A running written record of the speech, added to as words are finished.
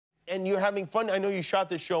and you're having fun. I know you shot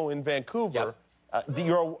this show in Vancouver. Yep.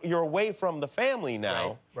 You're away from the family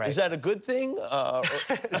now. Right. Is that a good thing? I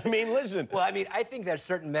mean, listen. Well, I mean, I think that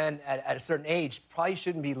certain men at a certain age probably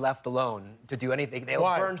shouldn't be left alone to do anything. They'll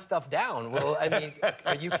burn stuff down. Well, I mean,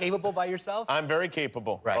 are you capable by yourself? I'm very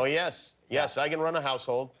capable. Right. Oh, yes. Yes, I can run a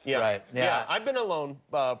household. Yeah. Right. Yeah. I've been alone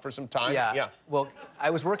for some time. Yeah. Well, I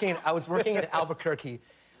was working in Albuquerque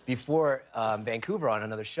before Vancouver on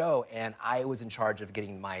another show, and I was in charge of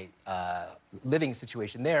getting my living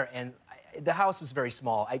situation there. And the house was very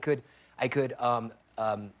small. I could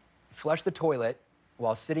flush the toilet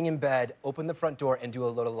while sitting in bed, open the front door, and do a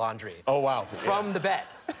load of laundry. Oh, wow. From the bed.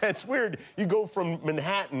 It's weird. You go from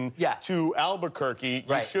Manhattan to Albuquerque.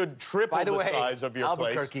 You should triple By the way, size of your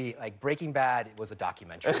place. Albuquerque, like Breaking Bad, was a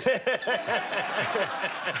documentary.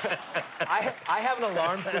 I have an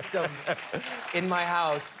alarm system in my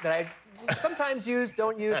house that I sometimes use,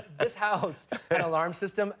 don't use. This house, an alarm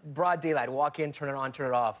system, broad daylight. Walk in, turn it on, turn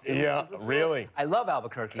it off. Really? I love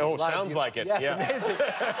Albuquerque. Oh, sounds like it. Yeah, it's amazing.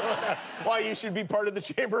 Why, you should be part of the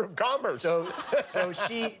Chamber of Commerce. So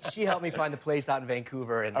she helped me find the place out in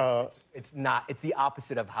Vancouver, and it's the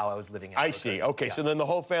opposite of how I was living in Albuquerque. I see. Okay, so then the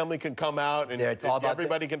whole family can come out, and it's all about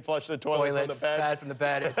everybody can flush the toilet from the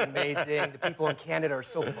bed. It's amazing. The people in Canada are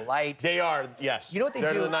so polite. They are, yes. You know what they do?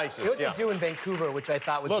 They're the nicest. You know what they do in Vancouver, which I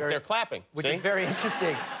thought was Look, they're clapping. Which is very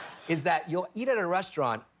interesting, is that you'll eat at a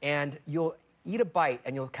restaurant and you'll eat a bite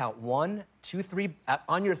and you'll count 1, 2, 3.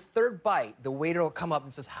 On your third bite, the waiter will come up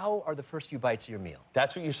and says, "How are the first few bites of your meal?"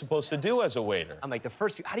 That's what you're supposed to do as a waiter. I'm like, the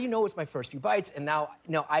first few. How do you know it's my first few bites? And now,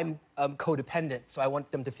 I'm codependent, so I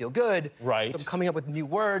want them to feel good. Right. So I'm coming up with new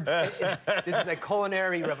words. This is a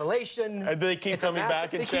culinary revelation. And they keep coming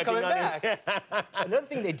back and checking on you. Another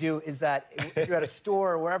thing they do is that if you're at a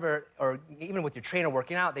store or wherever, or even with your trainer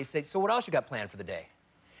working out, they say, "So what else you got planned for the day?"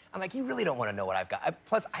 I'm like, you really don't want to know what I've got.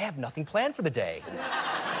 Plus, I have nothing planned for the day.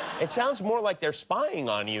 It sounds more like they're spying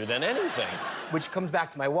on you than anything. Which comes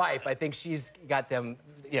back to my wife. I think she's got them,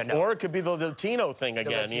 Or it could be the Latino thing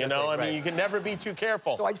again, I mean, you can never be too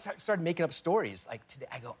careful. So I just started making up stories. Like today,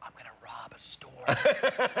 I go, I'm going to rob a store.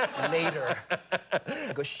 Later,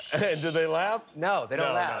 I go, shh. And do they laugh? No, they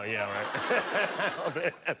don't laugh. No, yeah,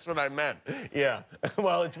 right. That's what I meant. Yeah.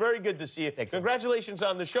 Well, it's very good to see you. Thanks, Congratulations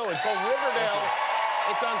on the show. It's called Riverdale.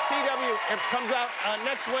 It's on CW. It comes out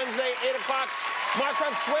next Wednesday, 8 o'clock. Mark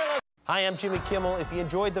Consuelos. Hi, I'm Jimmy Kimmel. If you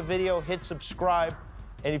enjoyed the video, hit subscribe.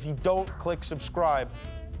 And if you don't click subscribe,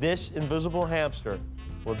 this invisible hamster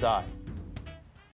will die.